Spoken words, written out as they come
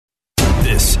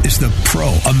This is the Pro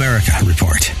America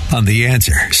Report on The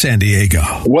Answer San Diego.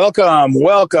 Welcome.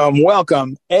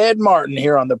 Ed Martin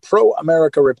here on the Pro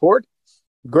America Report.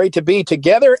 Great to be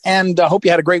together, and I hope you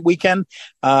had a great weekend.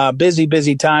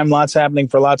 Busy time. Lots happening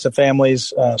for lots of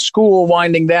families. School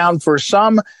winding down for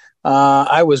some.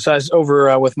 I was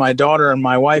over with my daughter and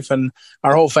my wife and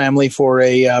our whole family for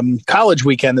a college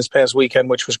weekend this past weekend,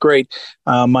 which was great.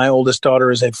 My oldest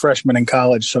daughter is a freshman in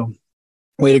college, so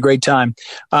we had a great time.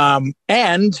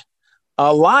 And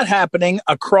a lot happening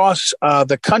across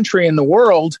the country and the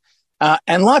world,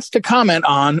 and lots to comment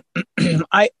on. When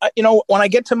I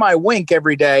get to my wink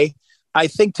every day, I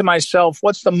think to myself,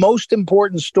 what's the most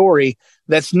important story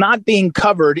that's not being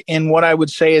covered in what I would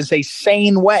say is a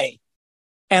sane way?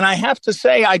 And I have to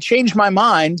say, I changed my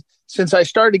mind since I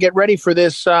started to get ready for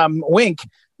this wink.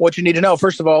 What you need to know,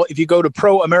 first of all, if you go to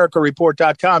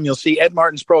proamericareport.com, you'll see Ed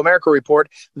Martin's Pro America Report.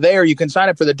 There, you can sign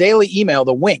up for the daily email,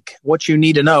 the wink, what you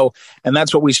need to know. And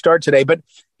that's what we start today. But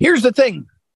here's the thing.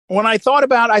 When I thought,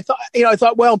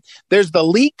 well, there's the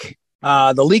leak,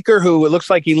 the leaker who it looks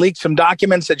like he leaked some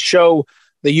documents that show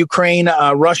the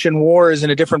Ukraine-Russian war is in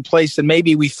a different place than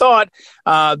maybe we thought.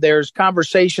 There's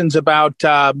conversations about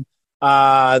the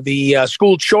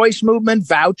school choice movement,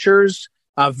 vouchers,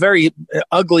 a very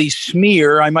ugly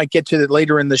smear. I might get to that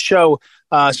later in the show.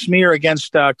 Smear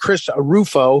against Chris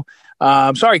Rufo.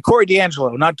 Corey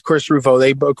D'Angelo, not Chris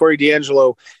Rufo. Corey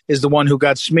D'Angelo is the one who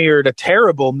got smeared. A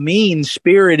terrible,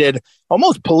 mean-spirited,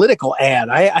 almost political ad.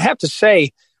 I have to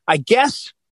say, I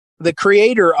guess the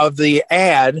creator of the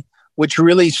ad, which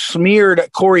really smeared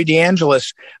Corey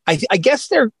DeAngelis, I guess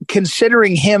they're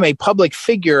considering him a public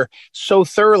figure so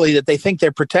thoroughly that they think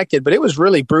they're protected, but it was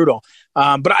really brutal.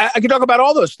 But I could talk about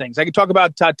all those things. I could talk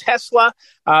about Tesla.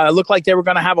 It looked like they were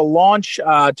going to have a launch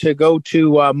to go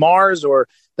to Mars, or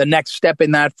the next step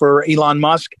in that for Elon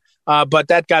Musk. But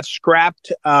that got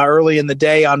scrapped early in the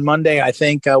day on Monday, I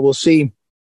think. We'll see.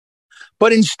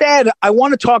 But instead, I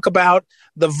want to talk about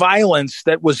the violence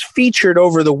that was featured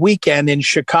over the weekend in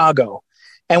Chicago.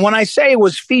 And when I say it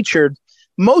was featured,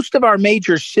 most of our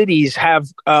major cities have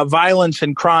violence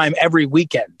and crime every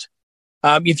weekend.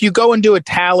 If you go and do a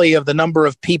tally of the number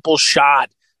of people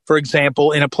shot, for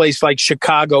example, in a place like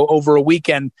Chicago over a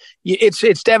weekend,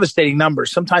 it's devastating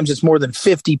numbers. Sometimes it's more than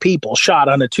 50 people shot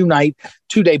on a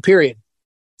two-day period.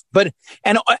 But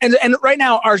and right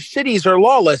now our cities are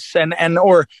lawless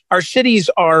or our cities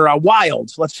are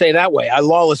wild. Let's say it that way.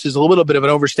 Lawless is a little bit of an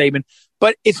overstatement,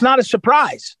 but it's not a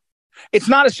surprise. It's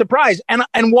not a surprise.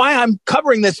 And why I'm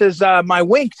covering this as my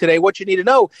wink today, what you need to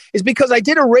know, is because I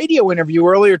did a radio interview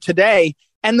earlier today,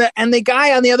 and the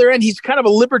guy on the other end, he's kind of a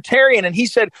libertarian, and he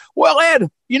said, "Well,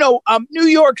 Ed, New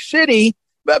York City."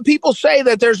 But people say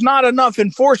that there's not enough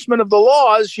enforcement of the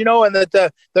laws, and that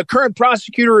the current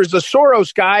prosecutor is a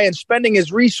Soros guy and spending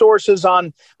his resources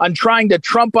on trying to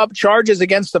trump up charges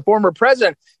against the former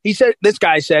president. This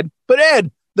guy said, "But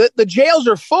Ed, the jails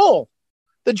are full.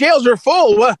 The jails are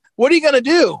full. What are you going to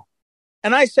do?"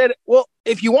 And I said, well,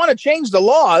 if you want to change the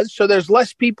laws so there's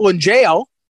less people in jail,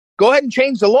 go ahead and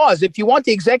change the laws. If you want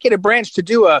the executive branch to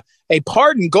do a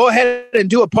pardon, go ahead and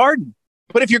do a pardon.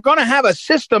 But if you're going to have a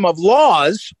system of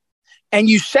laws and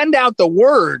you send out the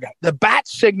word, the bat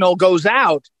signal goes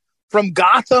out from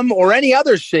Gotham or any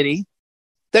other city,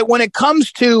 that when it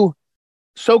comes to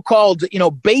so-called,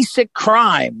 basic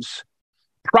crimes,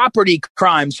 property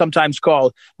crimes sometimes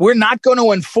called, we're not going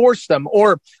to enforce them.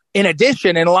 Or in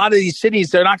addition, in a lot of these cities,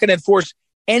 they're not going to enforce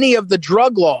any of the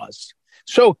drug laws.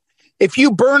 So if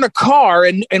you burn a car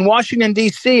in Washington,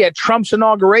 D.C. at Trump's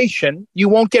inauguration, you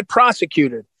won't get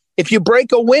prosecuted. If you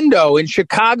break a window in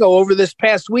Chicago over this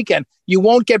past weekend, you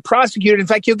won't get prosecuted. In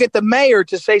fact, you'll get the mayor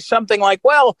to say something like,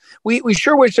 well, we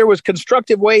sure wish there was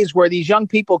constructive ways where these young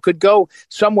people could go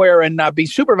somewhere and be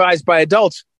supervised by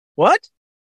adults. What?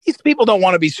 These people don't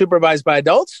want to be supervised by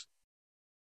adults.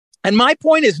 And my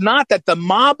point is not that the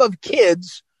mob of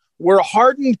kids were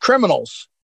hardened criminals,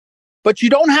 but you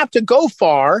don't have to go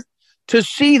far to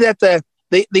see that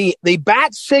the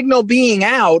bat signal being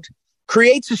out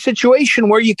creates a situation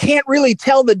where you can't really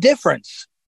tell the difference.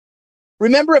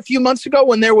 Remember a few months ago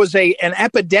when there was an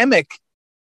epidemic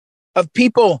of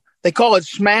people, they call it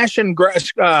smash and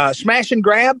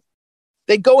grab.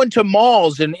 They go into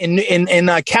malls in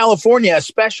California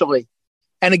especially,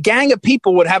 and a gang of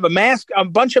people would have a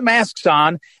bunch of masks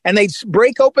on, and they'd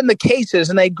break open the cases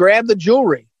and they'd grab the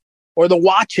jewelry or the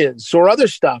watches or other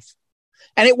stuff.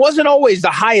 And it wasn't always the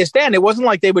highest end. It wasn't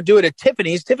like they would do it at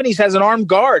Tiffany's. Tiffany's has an armed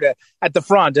guard at the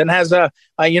front and has bars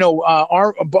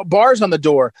on the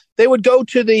door. They would go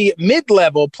to the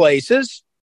mid-level places,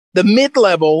 the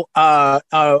mid-level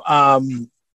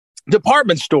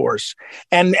department stores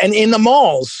and in the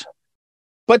malls.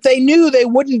 But they knew they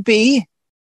wouldn't be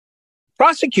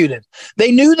prosecuted.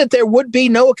 They knew that there would be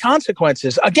no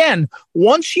consequences. Again,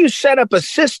 once you set up a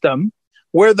system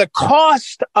where the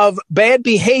cost of bad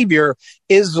behavior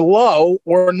is low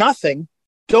or nothing,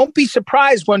 don't be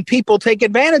surprised when people take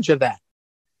advantage of that.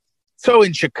 So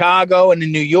in Chicago and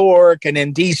in New York and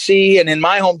in D.C. and in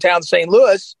my hometown, St.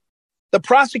 Louis, the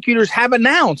prosecutors have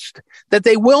announced that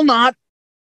they will not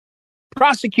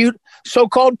prosecute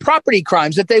so-called property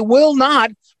crimes, that they will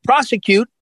not prosecute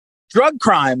drug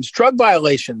crimes, drug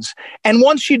violations. And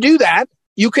once you do that,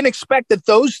 you can expect that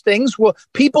those things will,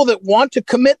 people that want to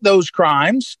commit those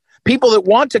crimes, people that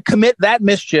want to commit that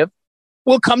mischief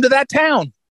will come to that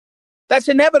town. That's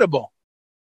inevitable.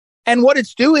 And what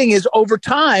it's doing is over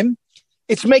time,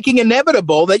 it's making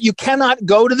inevitable that you cannot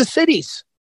go to the cities.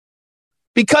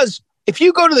 Because if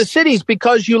you go to the cities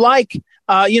because you like,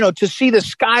 to see the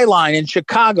skyline in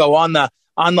Chicago on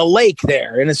the lake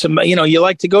there, and it's, you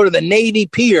like to go to the Navy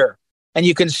Pier and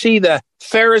you can see the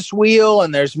Ferris wheel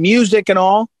and there's music and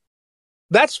all,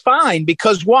 that's fine.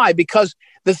 Because why? Because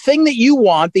the thing that you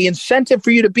want, the incentive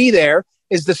for you to be there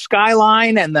is the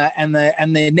skyline and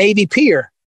the Navy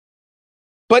Pier.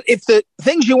 But if the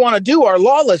things you want to do are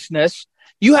lawlessness,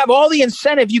 you have all the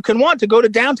incentive you can want to go to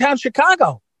downtown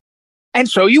Chicago. And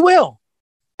so you will.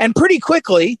 And pretty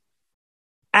quickly,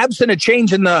 absent a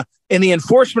change in the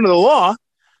enforcement of the law,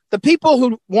 the people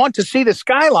who want to see the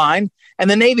skyline and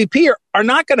the Navy Pier are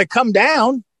not going to come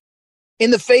down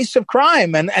in the face of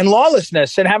crime and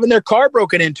lawlessness and having their car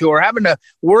broken into or having to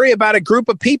worry about a group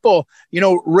of people,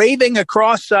 raving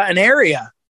across an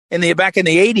area. Back in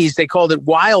the 80s, they called it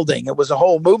wilding. It was a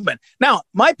whole movement. Now,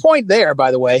 my point there, by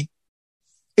the way,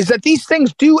 is that these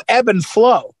things do ebb and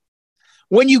flow.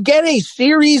 When you get a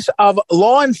series of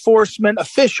law enforcement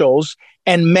officials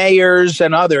and mayors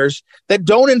and others that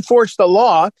don't enforce the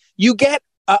law, you get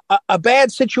a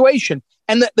bad situation.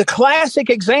 And the classic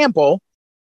example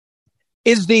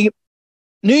is New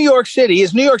York City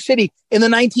in the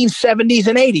 1970s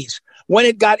and 80s, when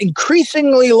it got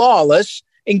increasingly lawless,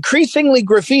 increasingly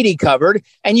graffiti covered,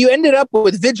 and you ended up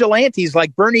with vigilantes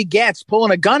like Bernie Goetz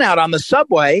pulling a gun out on the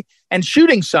subway and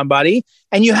shooting somebody,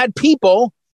 and you had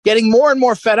people getting more and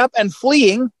more fed up and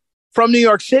fleeing from New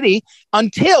York City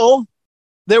until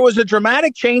there was a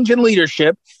dramatic change in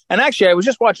leadership. And actually, I was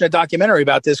just watching a documentary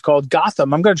about this called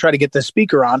Gotham. I'm going to try to get the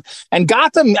speaker on. And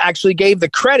Gotham actually gave the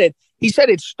credit. He said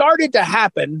it started to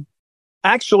happen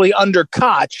actually under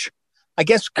Koch.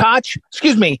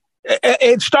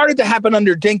 It started to happen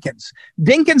under Dinkins.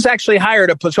 Dinkins actually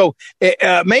hired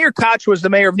Mayor Koch was the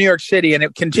mayor of New York City, and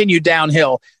it continued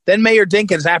downhill. Then Mayor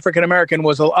Dinkins, African-American,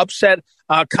 was upset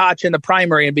Koch in the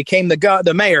primary and became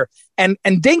the mayor. And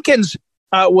Dinkins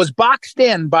was boxed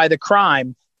in by the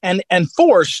crime and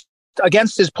forced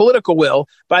against his political will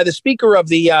by the speaker of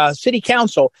the city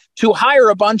council to hire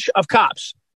a bunch of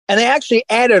cops. And they actually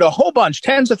added a whole bunch,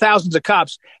 tens of thousands of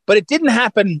cops, but it didn't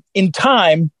happen in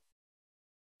time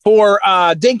for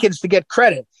Dinkins to get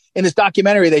credit. In this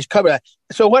documentary, they cover that.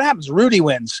 So what happens? Rudy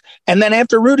wins. And then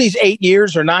after Rudy's 8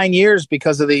 years or 9 years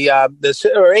because of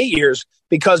or 8 years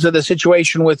because of the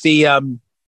situation with the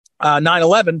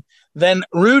 9/11, then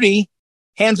Rudy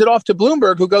hands it off to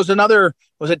Bloomberg, who goes another,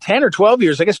 was it 10 or 12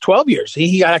 years? I guess 12 years.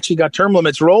 He actually got term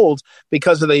limits rolled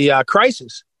because of the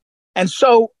crisis. And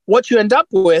so what you end up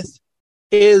with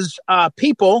is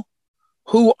people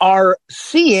who are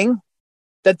seeing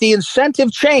that the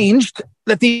incentive changed,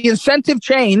 and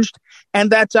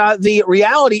that the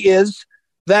reality is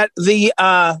that the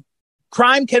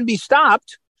crime can be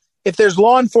stopped if there's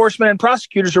law enforcement and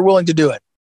prosecutors are willing to do it.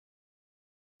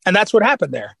 And that's what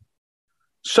happened there.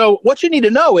 So what you need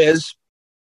to know is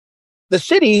the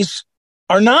cities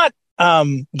are not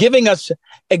giving us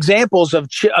examples of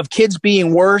kids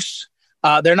being worse.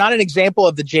 They're not an example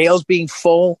of the jails being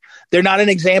full. They're not an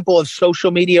example of social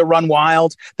media run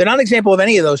wild. They're not an example of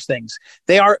any of those things.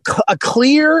 They are a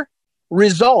clear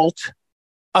result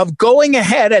of going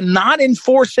ahead and not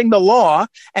enforcing the law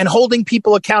and holding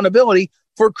people accountability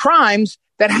for crimes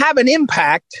that have an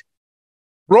impact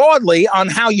broadly on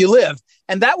how you live.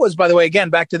 And that was, by the way, again,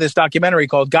 back to this documentary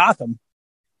called Gotham.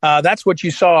 That's what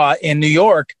you saw in New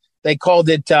York. They called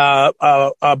it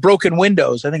broken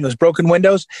windows. I think it was broken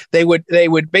windows. They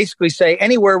would basically say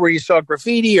anywhere where you saw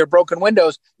graffiti or broken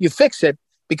windows, you fix it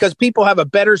because people have a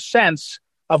better sense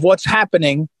of what's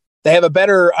happening. They have a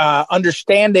better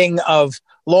understanding of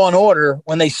law and order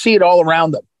when they see it all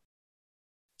around them.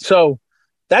 So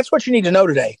that's what you need to know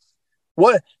today.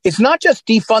 It's not just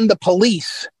defund the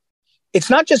police. It's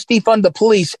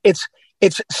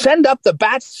send up the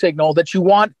bat signal that you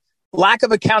want lack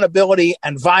of accountability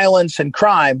and violence and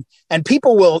crime, and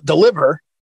people will deliver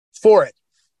for it.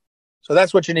 So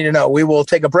that's what you need to know. We will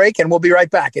take a break and we'll be right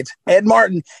back. It's Ed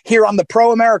Martin here on the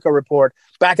Pro America Report.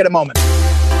 Back in a moment.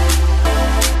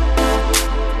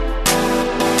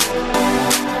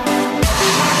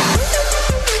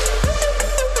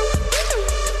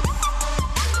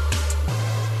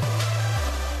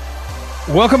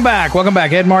 Welcome back. Welcome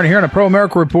back. Ed Martin here on a Pro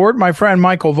America Report. My friend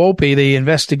Michael Volpe, the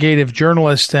investigative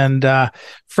journalist and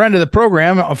friend of the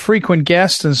program, a frequent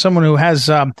guest and someone who has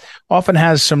often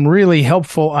has some really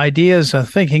helpful ideas,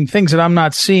 thinking things that I'm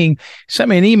not seeing, sent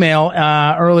me an email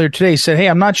earlier today. He said, hey,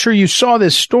 I'm not sure you saw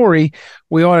this story.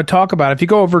 We ought to talk about it. If you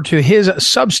go over to his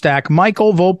Substack,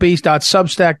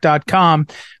 michaelvolpe.substack.com,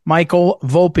 Michael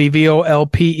Volpe,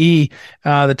 V-O-L-P-E.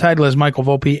 The title is Michael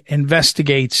Volpe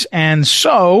Investigates. And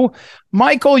so,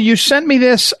 Michael, you sent me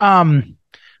this. I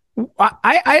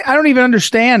don't even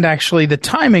understand actually the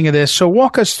timing of this. So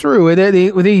walk us through it.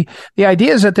 The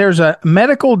idea is that there's a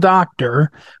medical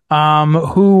doctor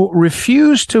who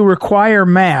refused to require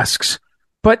masks,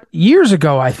 but years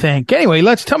ago, I think. Anyway,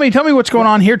 tell me what's going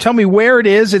on here. Tell me where it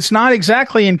is. It's not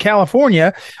exactly in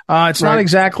California. It's not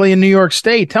exactly in New York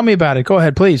State. Tell me about it. Go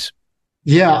ahead, please.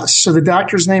 Yeah. So the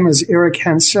doctor's name is Eric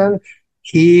Henson.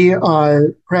 He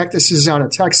practices out of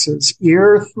Texas,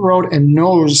 ear, throat, and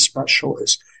nose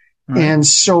specialist. Right. And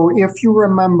so if you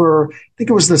remember, I think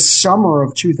it was the summer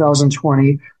of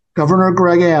 2020, Governor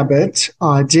Greg Abbott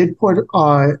did put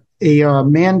a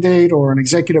mandate or an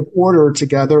executive order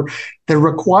together that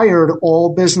required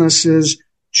all businesses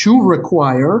to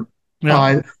require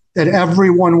that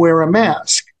everyone wear a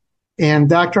mask. And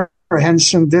Dr.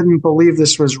 Henson didn't believe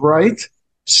this was right.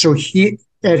 So he,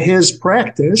 at his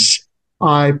practice,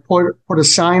 put a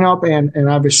sign up and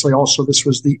obviously also this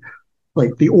was the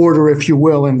order, if you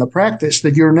will, in the practice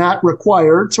that you're not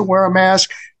required to wear a mask.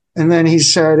 And then he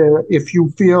said, if you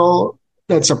feel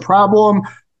that's a problem,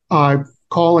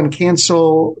 call and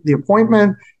cancel the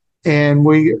appointment, and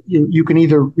you can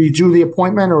either redo the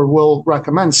appointment or we'll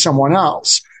recommend someone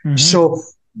else. Mm-hmm. So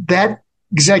that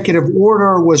executive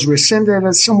order was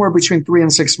rescinded somewhere between 3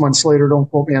 and 6 months later. Don't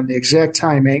quote me on the exact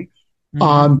timing.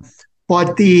 Mm-hmm.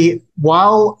 But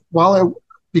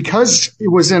because it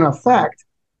was in effect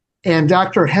and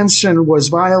Dr. Henson was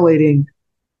violating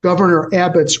Governor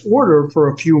Abbott's order for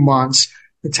a few months,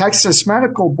 the Texas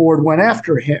Medical Board went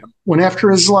after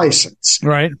his license.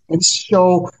 Right. And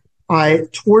so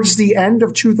towards the end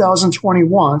of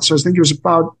 2021, so I think it was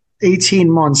about 18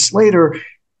 months later,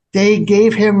 they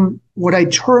gave him what I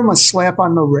term a slap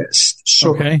on the wrist.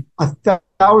 So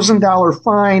 $1,000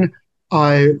 fine,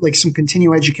 like some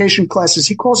continuing education classes.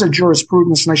 He calls it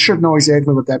jurisprudence, and I should know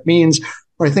exactly what that means,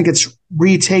 but I think it's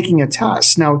retaking a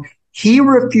test. Now, he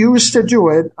refused to do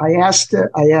it. I asked,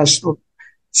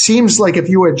 seems like if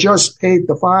you had just paid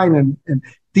the fine and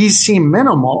these seem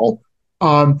minimal,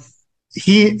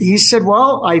 he said,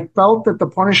 well, I felt that the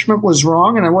punishment was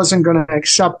wrong and I wasn't going to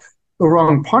accept the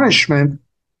wrong punishment.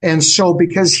 And so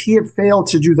because he had failed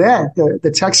to do that,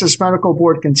 the Texas Medical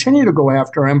Board continued to go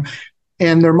after him.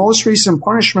 And their most recent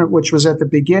punishment, which was at the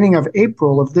beginning of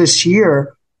April of this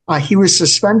year, he was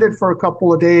suspended for a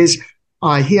couple of days.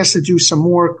 He has to do some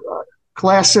more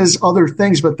classes, other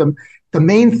things. But the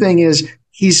main thing is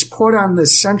he's put on the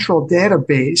central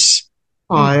database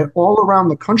all around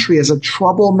the country as a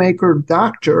troublemaker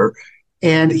doctor.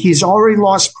 And he's already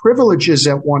lost privileges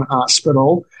at one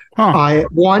hospital.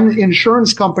 One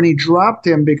insurance company dropped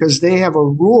him because they have a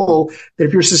rule that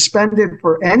if you're suspended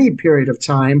for any period of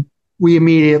time, we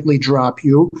immediately drop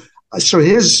you. So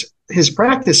his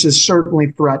practice is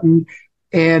certainly threatened.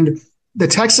 And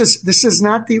this is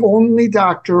not the only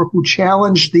doctor who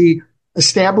challenged the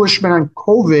establishment on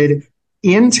COVID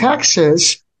in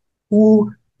Texas,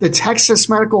 who the Texas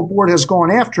Medical Board has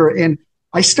gone after. And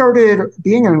I started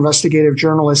being an investigative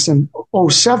journalist in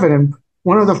 2007. And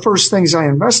one of the first things I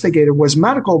investigated was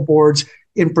medical boards,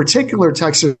 in particular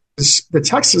the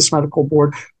Texas Medical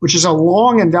Board, which is a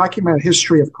long and documented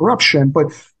history of corruption. But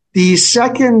the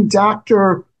second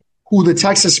doctor who the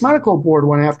Texas Medical Board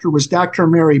went after was Dr.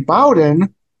 Mary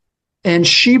Bowden, and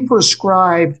she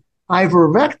prescribed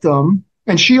ivermectin.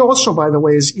 And she also, by the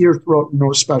way, is ear, throat, and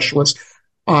nose specialist.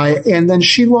 And then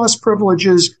she lost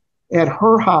privileges at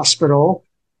her hospital,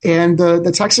 and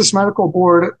the Texas Medical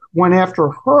Board went after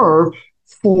her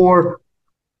for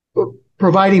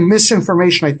providing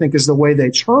misinformation, I think is the way they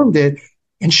termed it.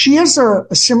 And she has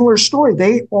a similar story.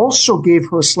 They also gave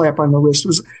her a slap on the wrist. It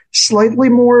was slightly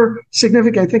more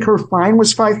significant. I think her fine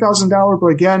was $5,000, but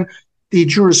again, the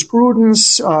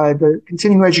jurisprudence, the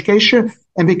continuing education,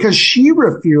 and because she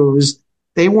refused,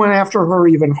 they went after her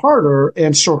even harder.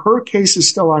 And so her case is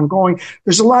still ongoing.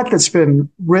 There's a lot that's been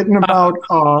written about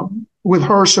with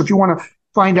her. So if you want to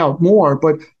find out more,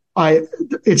 but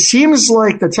it seems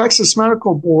like the Texas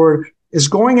Medical Board is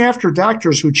going after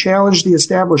doctors who challenge the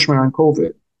establishment on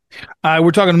COVID.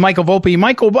 We're talking to Michael Volpe.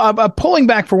 Michael, pulling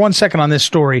back for 1 second on this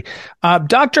story,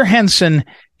 Dr. Henson,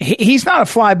 he's not a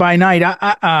fly-by-night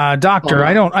doctor.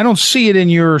 I don't see it in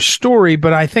your story,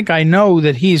 but I think I know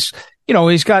that he's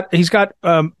got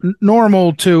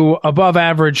normal to above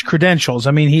average credentials.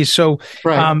 I mean, he's so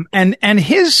right. And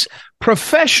his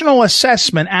professional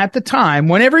assessment at the time,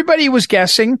 when everybody was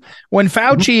guessing, when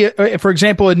Fauci, for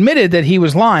example, admitted that he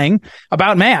was lying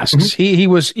about masks, he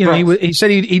said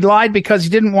he lied because he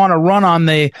didn't want to run on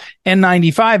the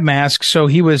N95 mask, so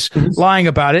he was lying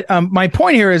about it. My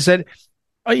point here is that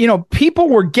people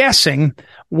were guessing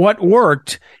what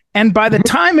worked. And by the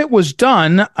time it was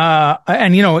done,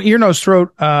 ear, nose,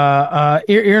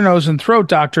 and throat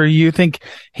doctor, you think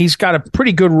he's got a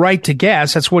pretty good right to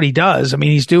guess. That's what he does. I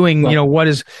mean, he's doing, what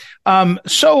is,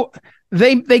 so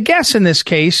they guess in this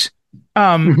case,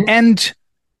 and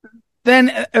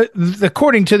then,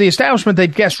 according to the establishment,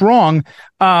 they've guessed wrong.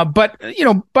 But,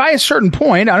 by a certain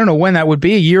point, I don't know when that would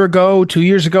be, a year ago, 2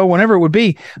 years ago, whenever it would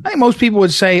be, I think most people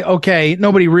would say, okay,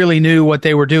 nobody really knew what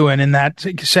they were doing in that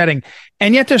setting.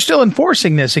 And yet they're still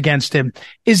enforcing this against him.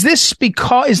 Is this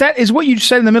because, is what you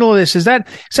said in the middle of this, is that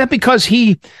because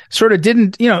he sort of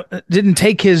didn't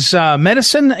take his,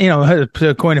 medicine,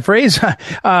 to coin a phrase,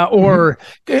 or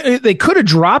they could have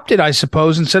dropped it, I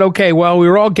suppose, and said, okay, well, we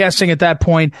were all guessing at that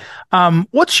point.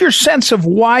 What's your sense of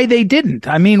why they didn't?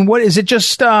 I mean, what is it,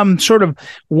 just, sort of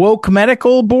woke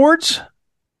medical boards?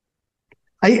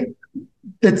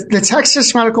 The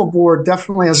Texas Medical Board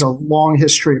definitely has a long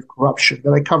history of corruption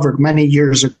that I covered many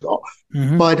years ago.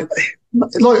 But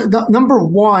look, number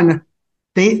one,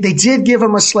 they did give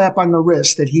him a slap on the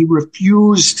wrist that he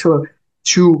refused to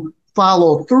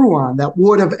follow through on. That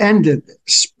would have ended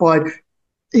this. But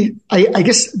I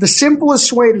guess the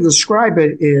simplest way to describe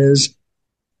it is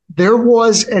there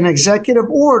was an executive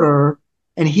order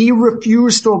and he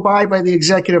refused to abide by the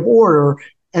executive order.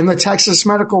 And the Texas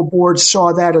Medical Board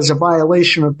saw that as a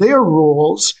violation of their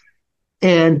rules,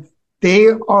 and they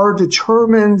are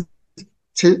determined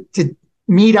to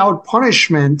mete out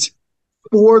punishment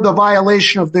for the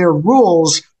violation of their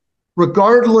rules,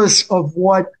 regardless of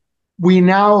what we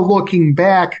now, looking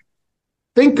back,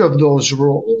 think of those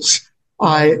rules.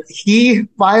 He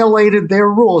violated their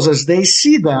rules as they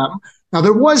see them. Now,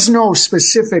 there was no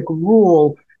specific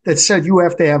rule that said you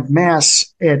have to have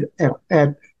masks at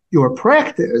your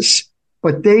practice,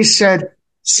 but they said,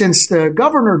 since the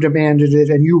governor demanded it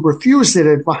and you refused it,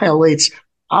 it violates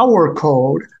our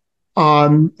code.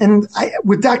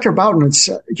 With Dr. Boughton,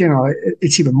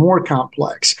 it's even more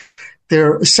complex.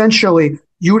 They're essentially,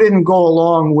 you didn't go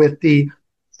along with the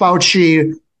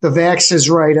Fauci, the vax is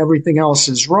right, everything else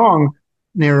is wrong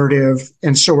narrative,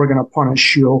 and so we're going to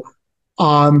punish you.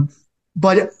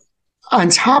 But on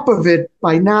top of it,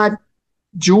 by not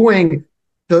doing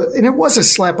and it was a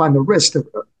slap on the wrist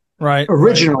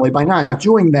originally by not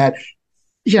doing that.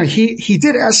 He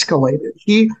did escalate it.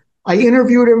 I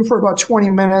interviewed him for about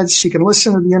 20 minutes. You can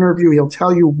listen to the interview. He'll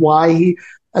tell you why he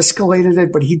escalated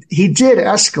it, but he did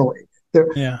escalate.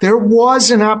 There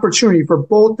was an opportunity for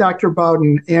both Dr.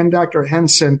 Boughton and Dr.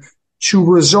 Henson to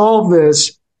resolve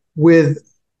this with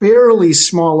fairly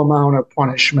small amount of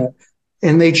punishment,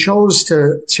 and they chose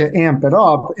to amp it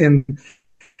up. And,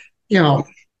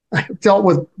 I've dealt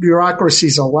with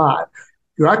bureaucracies a lot.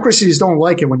 Bureaucracies don't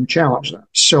like it when you challenge them.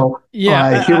 So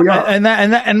here we are.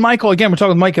 And Michael, again, we're talking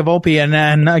with Michael Volpe.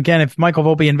 And again, if Michael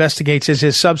Volpe Investigates is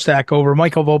his Substack over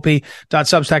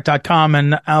michaelvolpe.substack.com.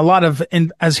 And a lot of,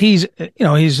 as he's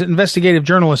investigative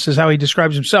journalist is how he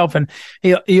describes himself. And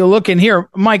you'll look in here,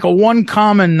 Michael, one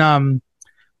common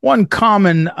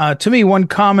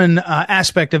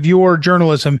aspect of your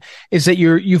journalism is that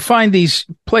you find these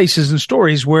places and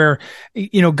stories where,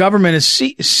 government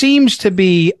seems to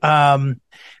be,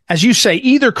 as you say,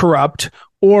 either corrupt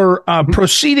or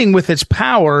proceeding with its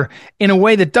power in a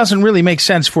way that doesn't really make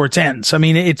sense for its ends. I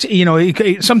mean, it's,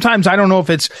 sometimes I don't know if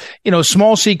it's,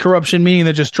 small c corruption, meaning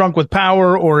they're just drunk with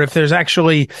power, or if there's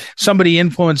actually somebody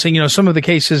influencing, some of the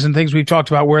cases and things we've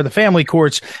talked about where the family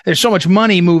courts, there's so much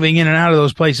money moving in and out of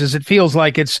those places. It feels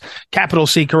like it's capital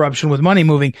C corruption with money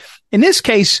moving. In this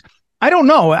case, I don't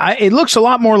know. It looks a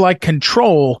lot more like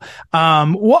control.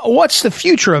 What's the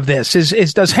future of this?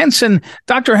 Does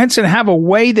Dr. Henson have a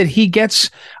way that he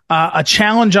gets a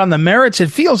challenge on the merits?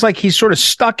 It feels like he's sort of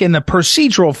stuck in the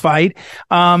procedural fight.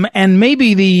 And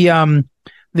maybe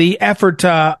the effort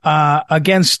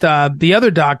against the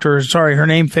other doctor. Sorry, her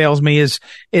name fails me. Is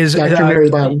Dr. Mary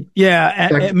Bowden?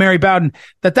 Yeah, Mary Bowden.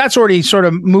 That's already sort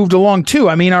of moved along too.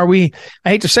 I mean, are we? I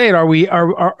hate to say it.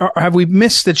 Have we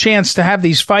missed the chance to have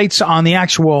these fights on the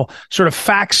actual sort of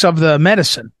facts of the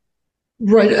medicine?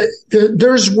 Right.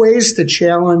 There's ways to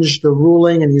challenge the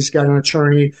ruling, and he's got an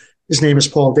attorney. His name is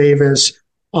Paul Davis.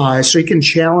 So he can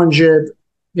challenge it.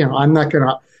 I'm not going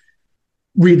to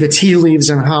read the tea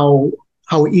leaves on how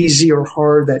easy or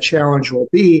hard that challenge will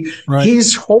be. Right.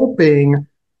 He's hoping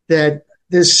that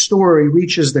this story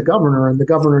reaches the governor and the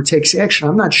governor takes action.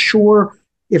 I'm not sure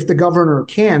if the governor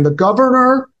can. The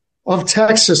governor of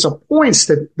Texas appoints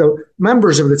the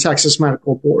members of the Texas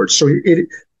Medical Board. So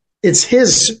it's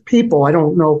his people. I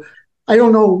don't know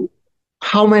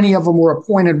how many of them were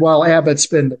appointed while Abbott's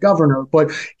been the governor,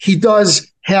 but he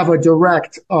does have a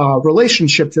direct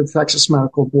relationship to the Texas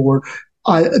Medical Board.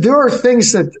 There are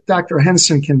things that Dr.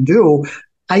 Henson can do.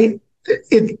 It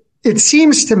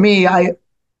seems to me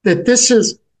that this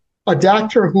is a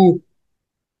doctor who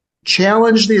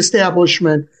challenged the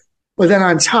establishment, but then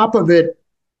on top of it,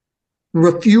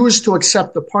 refused to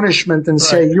accept the punishment and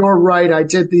say, you're right, I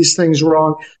did these things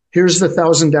wrong. Here's the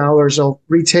 $1,000. I'll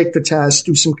retake the test,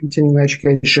 do some continuing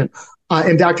education.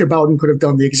 And Dr. Bowden could have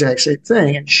done the exact same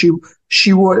thing. And she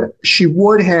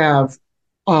would have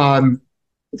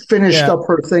finished up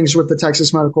her things with the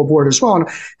Texas Medical Board as well. And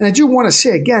I do want to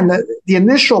say again that the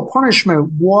initial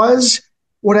punishment was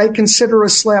what I consider a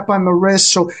slap on the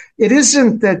wrist. So it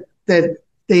isn't that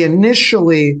they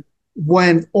initially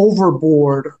went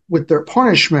overboard with their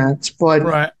punishment,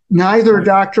 but neither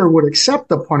doctor would accept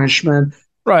the punishment.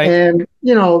 Right. And,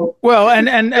 well,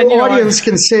 and the audience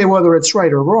can say whether it's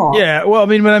right or wrong. Yeah.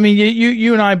 Well, I mean,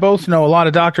 you and I both know a lot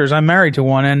of doctors. I'm married to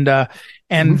one,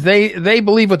 and they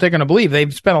believe what they're going to believe.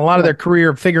 They've spent a lot of their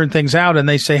career figuring things out, and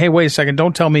they say, hey, wait a second,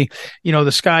 don't tell me, the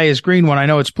sky is green when I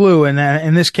know it's blue. And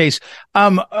in this case,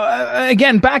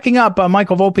 again, backing up,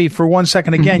 Michael Volpe for 1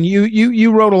 second, again,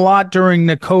 you wrote a lot during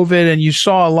the COVID, and you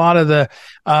saw a lot of the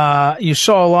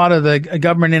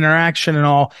government interaction and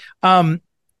all.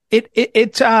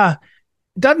 It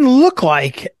doesn't look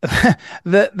like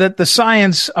that the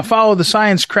science, follow the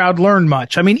science crowd learned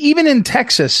much. I mean, even in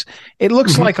Texas, it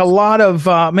looks like a lot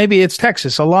of, maybe it's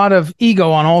Texas, a lot of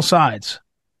ego on all sides.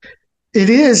 It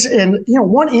is. And,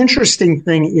 one interesting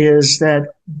thing is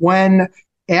that when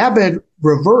Abbott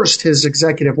reversed his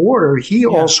executive order, he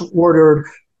also ordered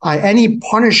any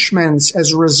punishments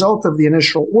as a result of the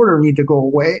initial order need to go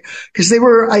away, because they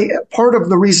were part of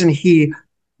the reason he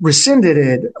rescinded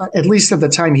it, at least at the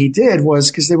time he did,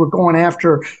 was because they were going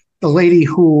after the lady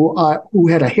who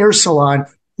had a hair salon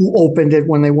who opened it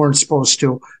when they weren't supposed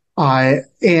to.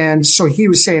 And so he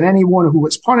was saying anyone who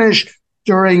was punished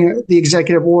during the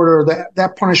executive order,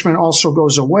 that punishment also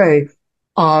goes away.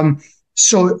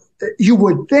 So you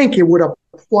would think it would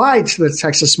apply to the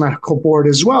Texas Medical Board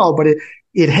as well, but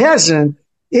it hasn't.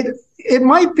 It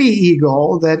might be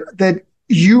ego that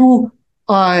you,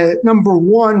 number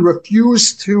one,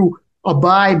 refused to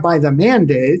abide by the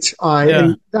mandate.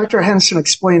 And Dr. Henson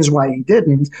explains why he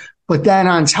didn't. But then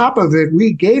on top of it,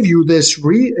 we gave you this,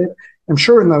 I'm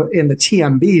sure in the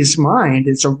TMB's mind,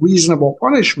 it's a reasonable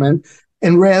punishment.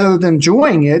 And rather than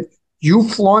doing it, you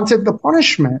flaunted the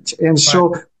punishment. And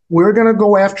so we're going to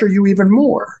go after you even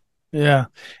more. Yeah,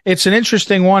 it's an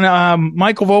interesting one.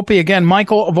 Michael Volpe, again,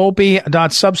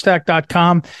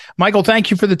 michaelvolpe.substack.com. Michael,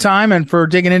 thank you for the time and for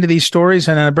digging into these stories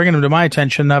and bringing them to my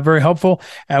attention. Very helpful.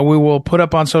 We will put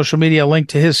up on social media a link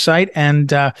to his site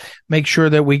and make sure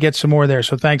that we get some more there.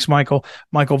 So thanks, Michael.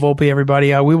 Michael Volpe,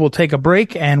 everybody. We will take a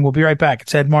break and we'll be right back.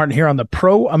 It's Ed Martin here on the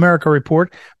Pro America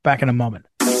Report. Back in a moment.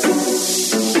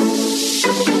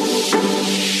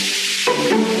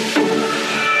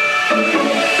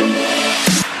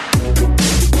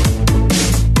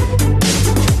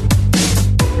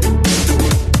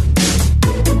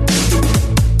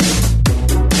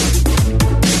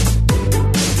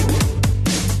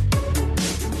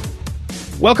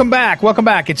 Welcome back.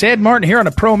 It's Ed Martin here on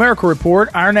the Pro America Report.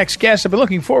 Our next guest, I've been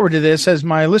looking forward to this. As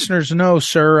my listeners know,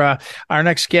 sir, our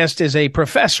next guest is a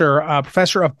professor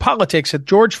of politics at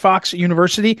George Fox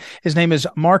University. His name is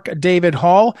Mark David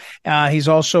Hall. He's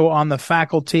also on the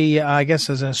faculty, I guess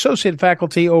as an associate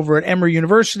faculty over at Emory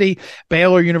University,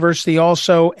 Baylor University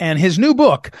also. And his new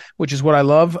book, which is what I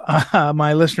love.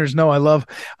 My listeners know I love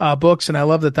books, and I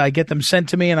love that I get them sent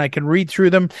to me and I can read through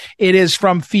them. It is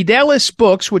from Fidelis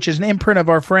Books, which is an imprint of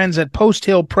our friends at Post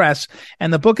Hill Press,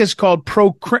 and the book is called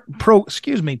Proclaim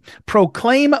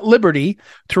Liberty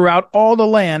Throughout All the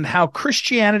Land, How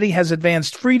Christianity Has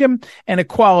Advanced Freedom and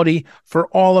Equality for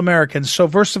All Americans. So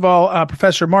first of all,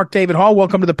 Professor Mark David Hall,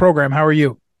 welcome to the program. How are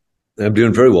you? I'm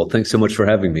doing very well. Thanks so much for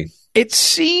having me. It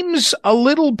seems a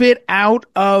little bit out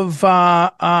of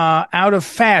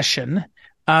fashion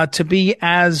to be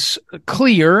as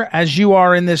clear as you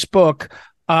are in this book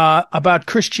about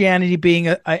Christianity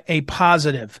being a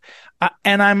positive,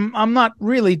 and I'm not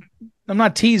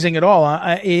teasing at all.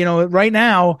 Right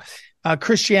now,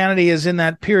 Christianity is in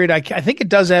that period. I think it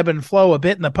does ebb and flow a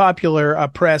bit in the popular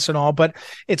press and all, but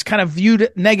it's kind of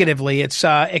viewed negatively. It's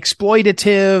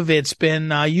exploitative. It's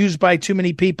been used by too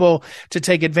many people to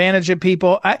take advantage of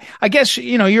people. I guess,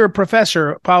 you're a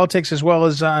professor of politics as well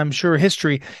as I'm sure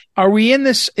history. Are we in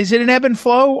this? Is it an ebb and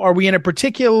flow? Are we in a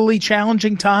particularly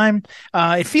challenging time?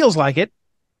 It feels like it.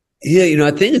 Yeah, I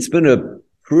think it's been a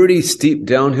pretty steep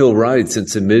downhill ride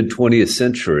since the mid 20th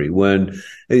century, when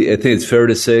I think it's fair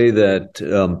to say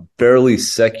that fairly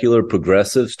secular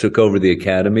progressives took over the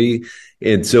academy.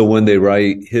 And so when they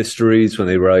write histories, when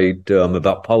they write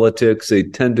about politics, they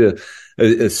tend to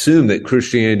assume that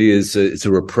Christianity is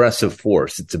a repressive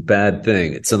force. It's a bad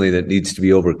thing. It's something that needs to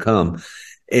be overcome.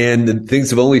 And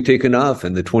things have only taken off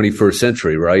in the 21st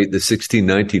century, right? The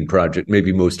 1619 Project may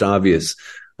be most obvious,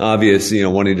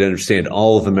 wanting to understand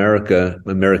all of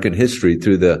American history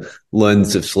through the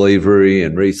lens of slavery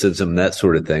and racism, that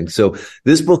sort of thing. So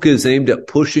this book is aimed at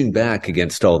pushing back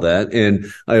against all that. And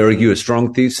I argue a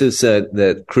strong thesis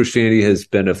that Christianity has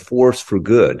been a force for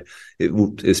good,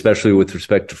 especially with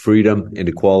respect to freedom and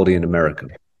equality in America.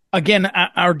 Again,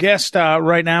 our guest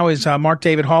right now is Mark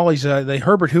David Hall. He's the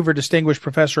Herbert Hoover Distinguished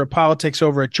Professor of Politics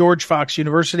over at George Fox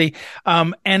University.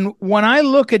 And when I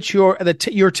look at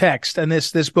your text, and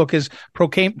this book is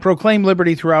Proclaim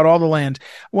Liberty Throughout All the Land.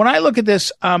 When I look at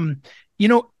this,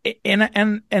 you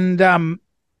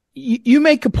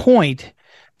make a point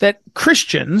that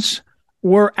Christians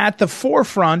were at the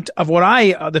forefront of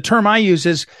the term I use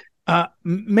is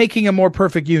making a more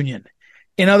perfect union.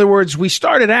 In other words, we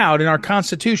started out in our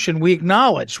Constitution, we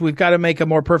acknowledged we've got to make a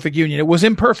more perfect union. It was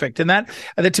imperfect. And that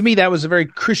to me, that was a very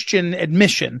Christian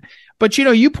admission. But,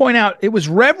 you point out it was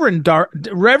Reverend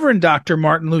Dr.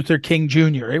 Martin Luther King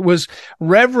Jr. It was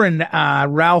Reverend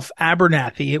Ralph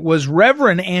Abernathy. It was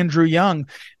Reverend Andrew Young.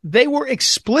 They were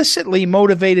explicitly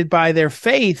motivated by their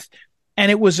faith.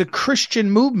 And it was a Christian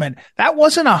movement. That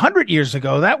wasn't 100 years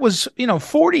ago. That was,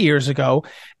 40 years ago.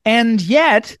 And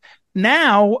yet,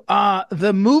 now,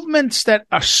 the movements that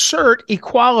assert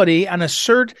equality and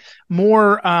assert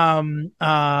more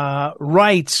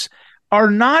rights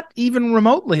are not even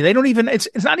remotely. They don't even. It's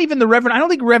not even the Reverend. I don't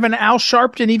think Reverend Al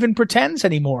Sharpton even pretends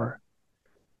anymore.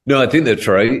 No, I think that's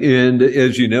right. And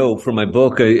as you know, from my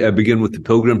book, I begin with the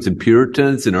Pilgrims and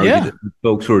Puritans and argue that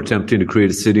folks who are attempting to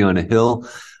create a city on a hill.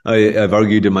 I've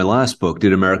argued in my last book,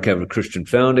 Did America Have a Christian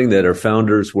Founding? That our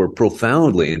founders were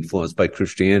profoundly influenced by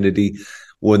Christianity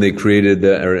when they created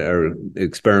our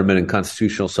experiment in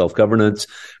constitutional self-governance.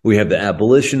 We have the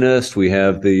abolitionists. We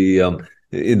have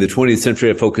in the 20th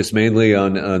century, I focused mainly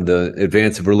on the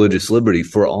advance of religious liberty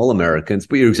for all Americans.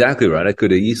 But you're exactly right. I could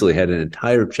have easily had an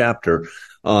entire chapter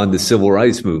on the civil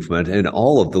rights movement, and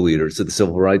all of the leaders of the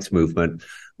civil rights movement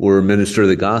were minister of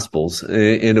the Gospels.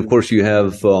 And of course, you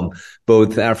have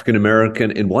both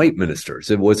African-American and white ministers.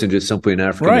 It wasn't just simply an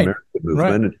African-American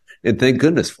movement. Right. And thank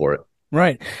goodness for it.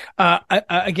 Right.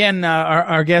 Again,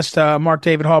 our guest, Mark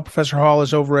David Hall, Professor Hall,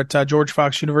 is over at George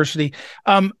Fox University.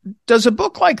 Does a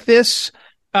book like this,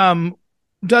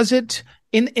 does it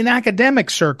in academic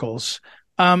circles?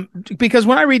 Because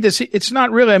when I read this, it's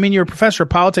not really, you're a professor of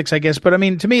politics, I guess, but to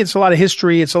me, it's a lot of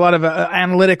history. It's a lot of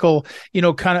analytical,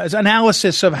 kind of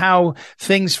analysis of how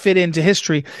things fit into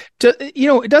history.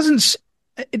 It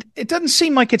doesn't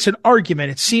seem like it's an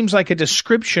argument. It seems like a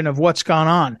description of what's gone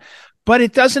on. But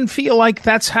it doesn't feel like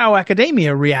that's how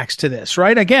academia reacts to this,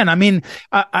 right? Again,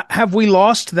 have we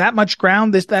lost that much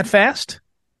ground that fast?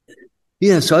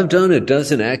 Yeah, so I've done a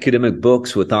dozen academic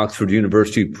books with Oxford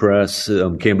University Press,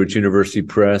 Cambridge University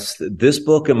Press. This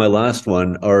book and my last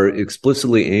one are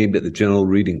explicitly aimed at the general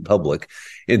reading public.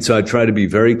 And so I try to be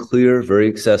very clear, very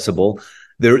accessible.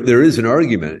 There is an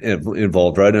argument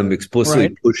involved, right? I'm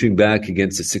explicitly pushing back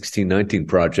against the 1619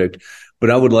 Project. But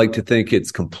I would like to think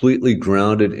it's completely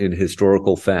grounded in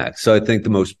historical facts. So I think the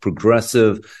most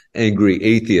progressive, angry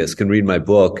atheist can read my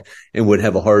book and would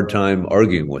have a hard time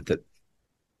arguing with it.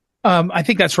 I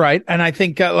think that's right. And I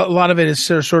think a lot of it is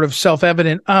sort of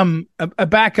self-evident.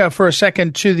 Back for a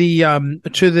second to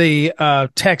the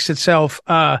text itself.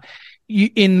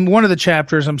 in one of the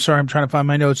chapters, I'm sorry, I'm trying to find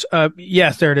my notes.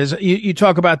 Yes, there it is. You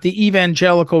talk about the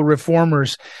evangelical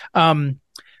reformers.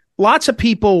 Lots of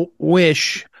people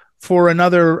wish for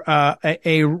another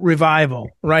a revival,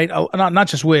 right? Not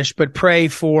just wish, but pray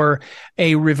for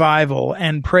a revival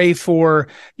and pray for,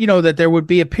 that there would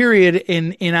be a period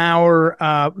in our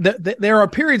there are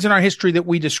periods in our history that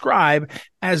we describe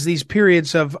as these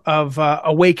periods of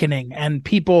awakening and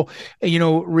people,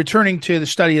 returning to the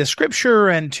study of Scripture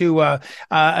and to an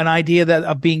idea that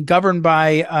of being governed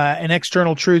by an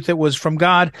external truth that was from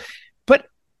God.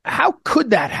 How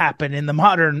could that happen in the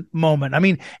modern moment? I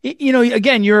mean,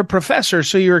 again, you're a professor,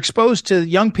 so you're exposed to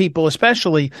young people,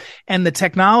 especially, and the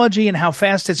technology and how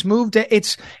fast it's moved.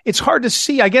 It's hard to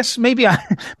see. I guess maybe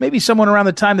someone around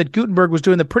the time that Gutenberg was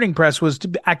doing the printing press was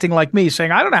acting like me, saying,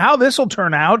 I don't know how this will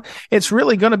turn out. It's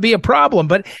really going to be a problem,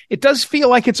 but it does feel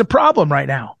like it's a problem right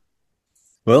now.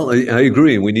 Well, I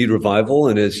agree. We need revival.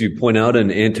 And as you point out,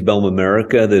 in antebellum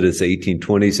America, that is 1820s,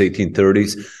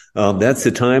 1830s, that's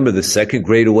the time of the Second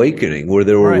Great Awakening, where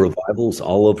there were revivals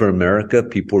all over America.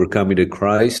 People were coming to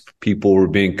Christ. People were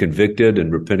being convicted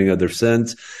and repenting of their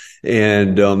sins.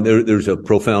 And there's a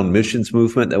profound missions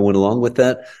movement that went along with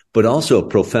that, but also a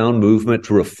profound movement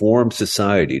to reform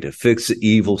society, to fix the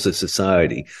evils of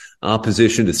society.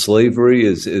 Opposition to slavery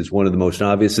is one of the most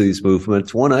obvious of these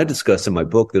movements. One I discuss in my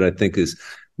book that I think is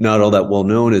not all that well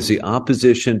known is the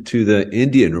opposition to the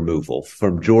Indian removal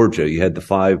from Georgia. You had the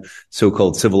 5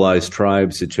 so-called civilized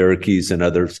tribes, the Cherokees and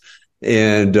others.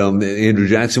 And Andrew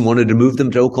Jackson wanted to move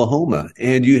them to Oklahoma.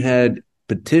 And you had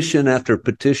petition after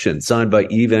petition signed by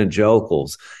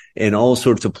evangelicals and all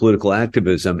sorts of political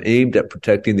activism aimed at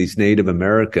protecting these Native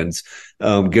Americans,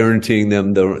 guaranteeing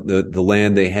them the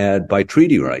land they had by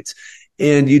treaty rights.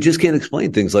 And you just can't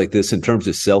explain things like this in terms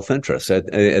of self-interest. I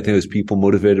think it was people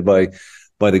motivated by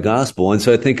the gospel. And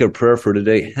so I think our prayer for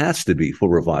today has to be for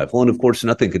revival. And of course,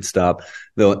 nothing could stop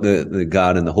the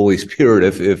God and the Holy Spirit.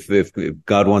 If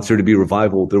God wants there to be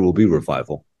revival, there will be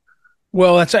revival.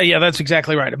 Well, that's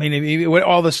exactly right. I mean,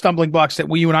 all the stumbling blocks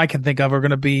that you and I can think of are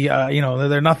going to be,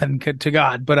 they're nothing to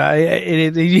God, but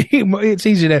it's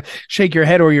easy to shake your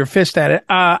head or your fist at it.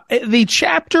 The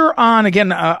chapter on,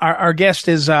 again, our guest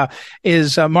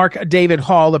is Mark David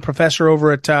Hall, the professor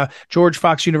over at George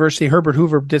Fox University, Herbert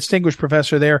Hoover, distinguished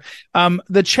professor there.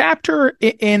 The chapter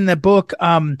in the book,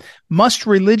 Must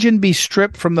Religion Be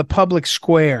Stripped from the Public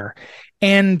Square?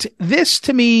 And this,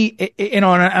 to me,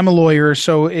 I'm a lawyer,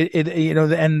 so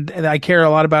and I care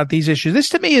a lot about these issues. This,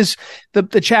 to me, is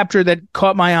the chapter that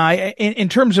caught my eye in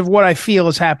terms of what I feel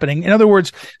is happening. In other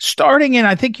words, starting in,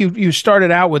 I think you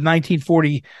started out with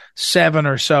 1947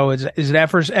 or so. Is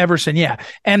it Everson? Yeah.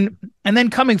 And then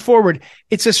coming forward,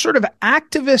 it's a sort of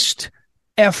activist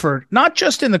effort, not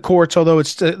just in the courts, although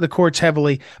it's the courts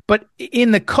heavily, but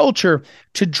in the culture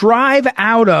to drive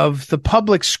out of the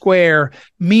public square,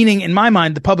 meaning in my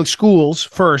mind, the public schools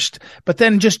first, but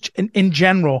then just in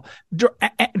general,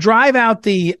 drive out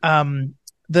the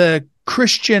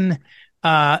Christian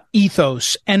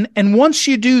ethos. And once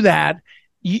you do that,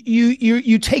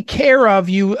 you take care of,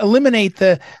 you eliminate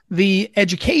the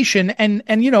education and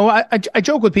I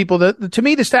joke with people that to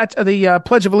me the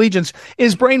Pledge of Allegiance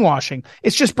is brainwashing.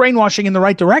 It's just brainwashing in the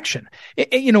right direction.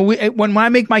 When I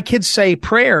make my kids say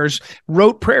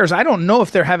rote prayers, I don't know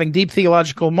if they're having deep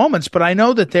theological moments, but I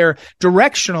know that they're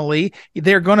directionally,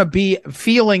 they're going to be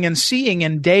feeling and seeing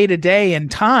in day to day and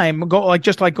time,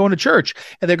 just like going to church.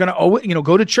 And they're going to,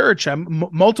 go to church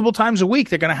multiple times a week.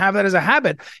 They're going to have that as a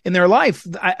habit in their life.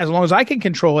 As long as I can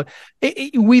control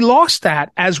it. We lost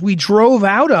that as we drove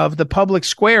out of the public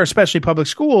square, especially public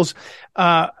schools,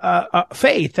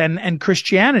 faith and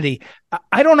Christianity.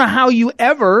 I don't know how you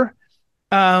ever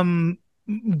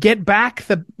get back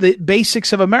the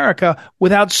basics of America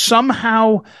without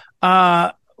somehow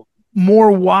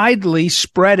more widely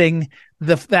spreading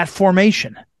that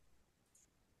formation.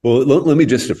 Well, let me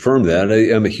just affirm that.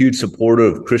 I'm a huge supporter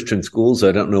of Christian schools.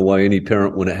 I don't know why any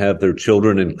parent would have their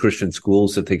children in Christian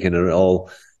schools if they can at all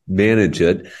manage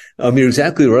it. You're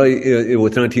exactly right.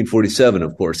 With 1947,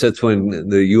 of course, that's when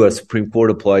the U.S. Supreme Court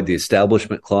applied the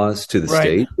Establishment Clause to the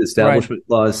state. The Establishment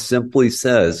Clause simply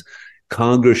says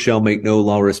Congress shall make no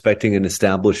law respecting an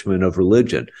establishment of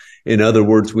religion. In other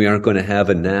words, we aren't going to have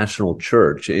a national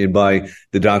church. And by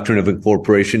the doctrine of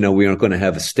incorporation, no, we aren't going to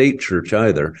have a state church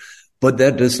either. But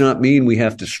that does not mean we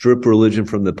have to strip religion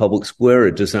from the public square.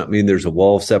 It does not mean there's a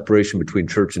wall of separation between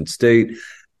church and state.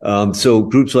 So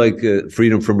groups like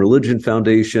Freedom from Religion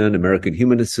Foundation, American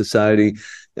Humanist Society,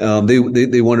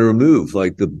 They want to remove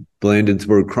like the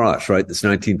Bladensburg Cross, right? This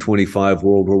 1925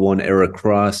 World War I era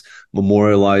cross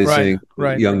memorializing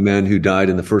young men who died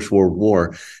in the First World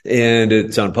War. And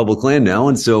it's on public land now.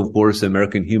 And so, of course, the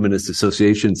American Humanist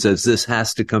Association says this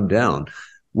has to come down.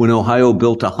 When Ohio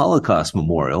built a Holocaust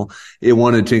memorial, it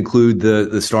wanted to include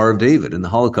the Star of David in the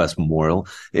Holocaust memorial.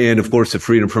 And of course, the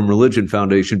Freedom from Religion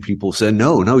Foundation people said,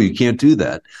 no, you can't do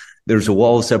that. There's a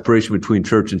wall of separation between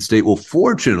church and state. Well,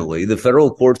 fortunately, the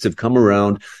federal courts have come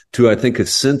around to, I think, a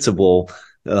sensible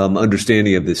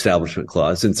understanding of the Establishment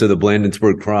Clause. And so the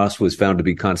Bladensburg Cross was found to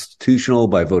be constitutional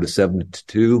by a vote of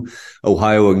 7-2.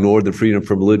 Ohio ignored the Freedom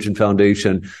from Religion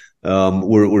Foundation.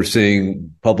 We're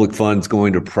seeing public funds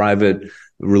going to private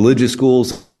religious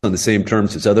schools on the same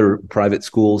terms as other private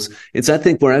schools. And so I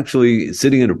think we're actually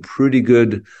sitting in a pretty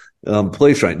good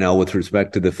place right now with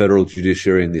respect to the federal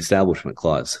judiciary and the Establishment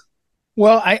Clause.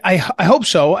 Well, I hope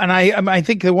so. And I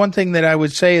think the one thing that I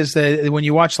would say is that when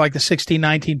you watch like the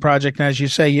 1619 Project, and as you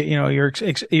say,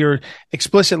 you're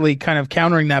explicitly kind of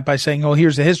countering that by saying, oh,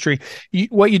 here's the history.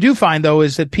 What you do find though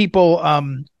is that people,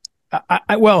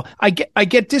 I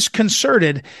get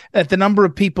disconcerted at the number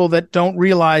of people that don't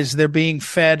realize they're being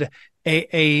fed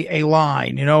a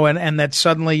line, and that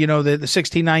suddenly, the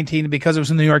 1619, because it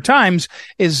was in the New York Times,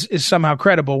 is somehow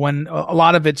credible when a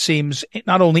lot of it seems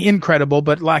not only incredible,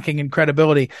 but lacking in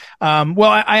credibility.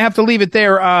 I have to leave it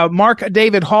there. Mark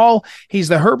David Hall, he's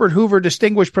the Herbert Hoover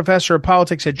Distinguished Professor of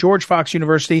Politics at George Fox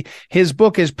University. His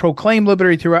book is Proclaim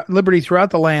Liberty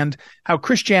Throughout the Land, How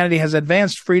Christianity Has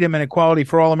Advanced Freedom and Equality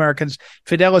for All Americans.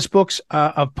 Fidelis Books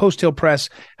of Post Hill Press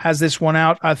has this one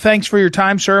out. Thanks for your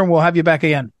time, sir, and we'll have you back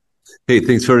again. Hey,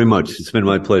 thanks very much. It's been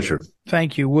my pleasure.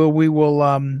 Thank you. We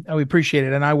appreciate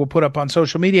it. And I will put up on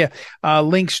social media,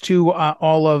 links to,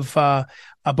 all of,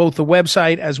 both the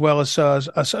website as well as,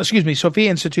 Sophia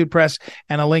Institute Press,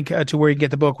 and a link to where you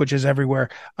get the book, which is everywhere.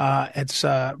 It's,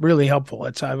 really helpful.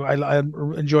 I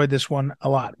enjoyed this one a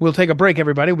lot. We'll take a break,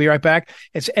 everybody. We'll be right back.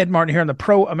 It's Ed Martin here on the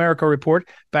Pro America Report.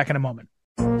 Back in a moment.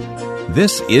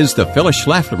 This is the Phyllis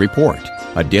Schlafly Report,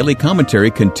 a daily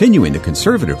commentary continuing the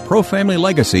conservative pro-family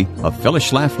legacy of Phyllis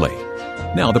Schlafly.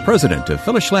 Now, the president of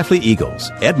Phyllis Schlafly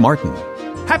Eagles, Ed Martin.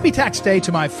 Happy Tax Day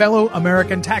to my fellow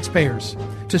American taxpayers.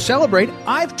 To celebrate,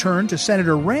 I've turned to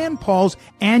Senator Rand Paul's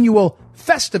annual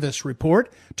Festivus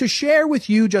report to share with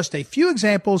you just a few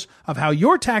examples of how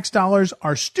your tax dollars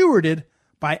are stewarded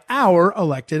by our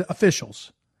elected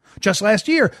officials. Just last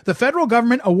year, the federal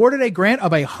government awarded a grant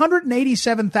of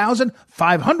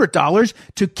 $187,500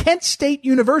 to Kent State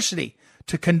University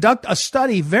to conduct a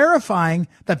study verifying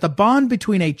that the bond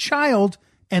between a child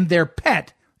and their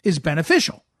pet is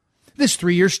beneficial. This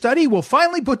 3-year study will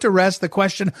finally put to rest the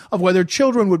question of whether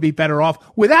children would be better off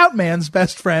without man's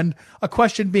best friend, a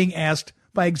question being asked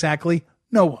by exactly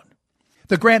no one.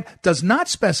 The grant does not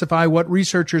specify what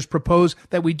researchers propose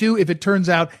that we do if it turns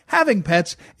out having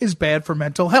pets is bad for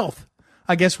mental health.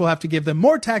 I guess we'll have to give them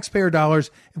more taxpayer dollars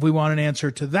if we want an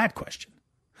answer to that question.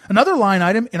 Another line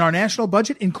item in our national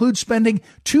budget includes spending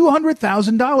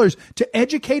 $200,000 to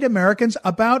educate Americans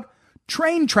about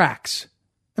train tracks.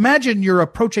 Imagine you're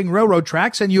approaching railroad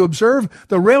tracks and you observe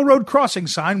the railroad crossing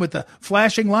sign with the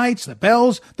flashing lights, the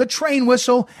bells, the train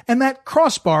whistle, and that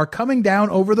crossbar coming down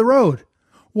over the road.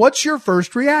 What's your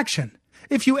first reaction?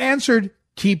 If you answered,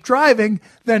 keep driving,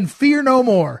 then fear no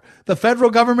more. The federal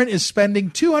government is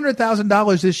spending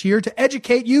 $200,000 this year to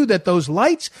educate you that those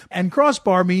lights and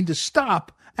crossbar mean to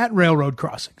stop at railroad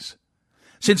crossings.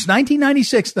 Since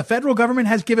 1996, the federal government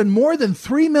has given more than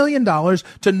 $3 million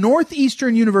to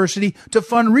Northeastern University to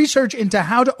fund research into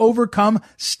how to overcome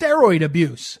steroid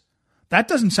abuse. That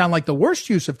doesn't sound like the worst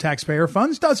use of taxpayer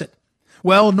funds, does it?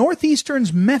 Well,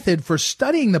 Northeastern's method for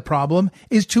studying the problem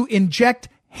is to inject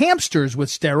hamsters with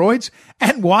steroids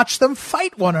and watch them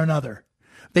fight one another.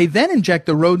 They then inject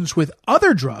the rodents with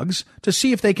other drugs to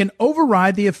see if they can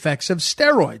override the effects of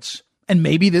steroids. And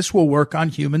maybe this will work on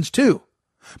humans too.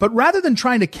 But rather than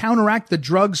trying to counteract the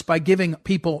drugs by giving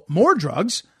people more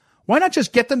drugs, why not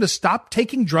just get them to stop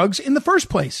taking drugs in the first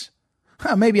place?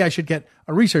 Maybe I should get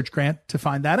a research grant to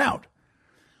find that out.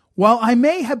 While I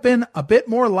may have been a bit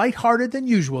more lighthearted than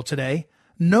usual today,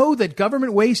 know that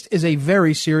government waste is a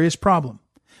very serious problem.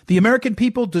 The American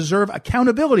people deserve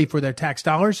accountability for their tax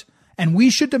dollars, and we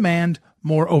should demand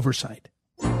more oversight.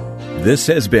 This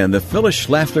has been the Phyllis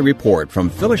Schlafly Report from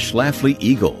Phyllis Schlafly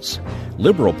Eagles.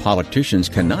 Liberal politicians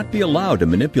cannot be allowed to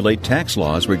manipulate tax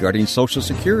laws regarding Social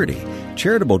Security,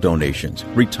 charitable donations,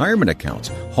 retirement accounts,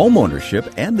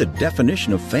 homeownership, and the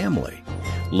definition of family.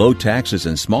 Low taxes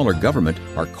and smaller government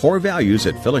are core values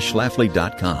at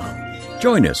phyllisschlafly.com.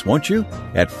 Join us, won't you,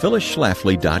 at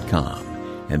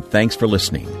phyllisschlafly.com. and thanks for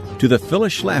listening to the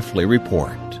Phyllis Schlafly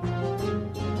Report.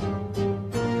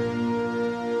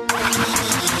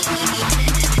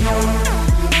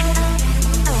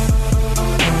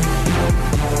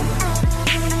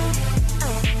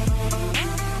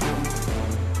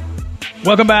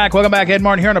 Welcome back. Ed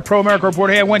Martin here on the Pro America Report.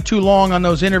 Hey, I went too long on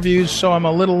those interviews, so I'm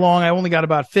a little long. I only got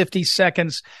about 50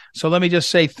 seconds. So let me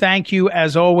just say thank you,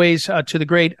 as always, to the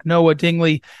great Noah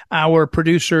Dingley, our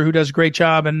producer, who does a great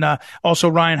job, and also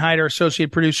Ryan Hyder,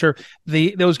 associate producer.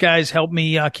 Those guys help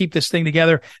me keep this thing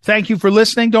together. Thank you for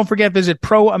listening. Don't forget, visit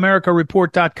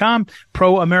ProAmericaReport.com,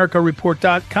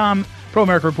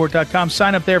 ProAmericaReport.com.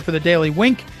 Sign up there for the Daily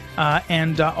Wink,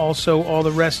 and also all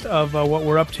the rest of what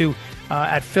we're up to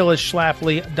at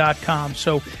PhyllisSchlafly.com.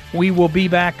 So we will be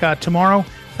back tomorrow.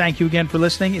 Thank you again for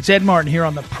listening. It's Ed Martin here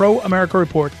on the Pro America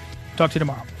Report. Talk to you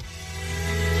tomorrow.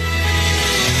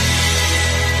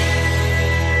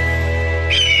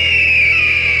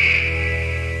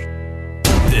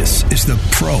 This is the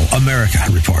Pro America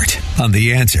Report on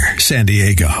The Answer San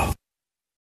Diego.